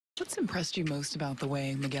What's impressed you most about the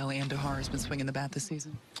way Miguel Andujar has been swinging the bat this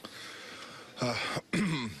season? Uh,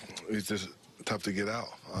 He's just tough to get out.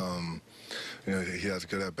 He has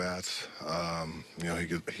good at bats. He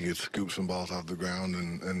could scoop some balls off the ground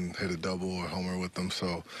and hit a double or homer with them.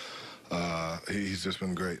 So he's just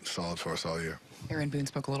been great, solid for us all year. Aaron Boone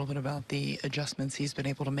spoke a little bit about the adjustments he's been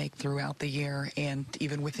able to make throughout the year and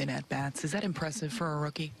even within at-bats. Is that impressive for a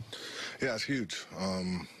rookie? Yeah, it's huge.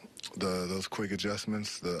 Those quick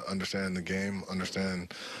adjustments, the understanding the game,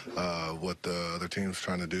 understand what the other team's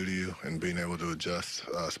trying to do to you, and being able to adjust,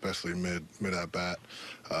 especially mid at bat,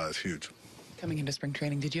 is huge. Coming into spring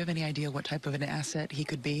training, did you have any idea what type of an asset he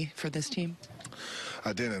could be for this team?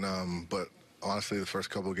 I didn't, but honestly, the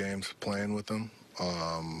first couple of games playing with him,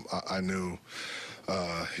 I knew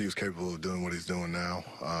he was capable of doing what he's doing now.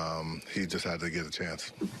 He just had to get a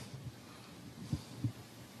chance.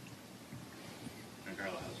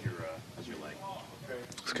 Giancarlo, how's your leg?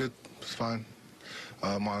 It's good. It's fine.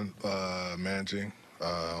 I'm on managing.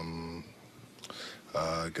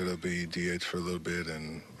 Gonna be DH for a little bit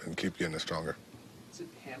and keep getting it stronger. Is it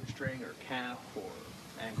hamstring or calf or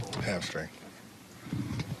ankle? Hamstring.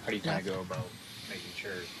 How do you kind of go about making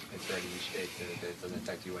sure it's ready each day that it doesn't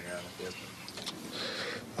affect you when you're on the field?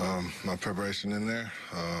 My preparation in there,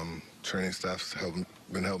 training staff's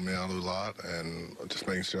been helping me out a lot, and just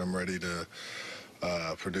making sure I'm ready to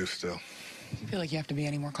produce still. Do you feel like you have to be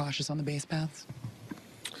any more cautious on the base paths?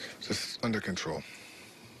 Just under control.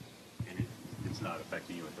 And it's not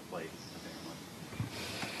affecting you at the plate?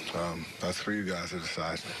 That's for you guys to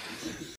decide.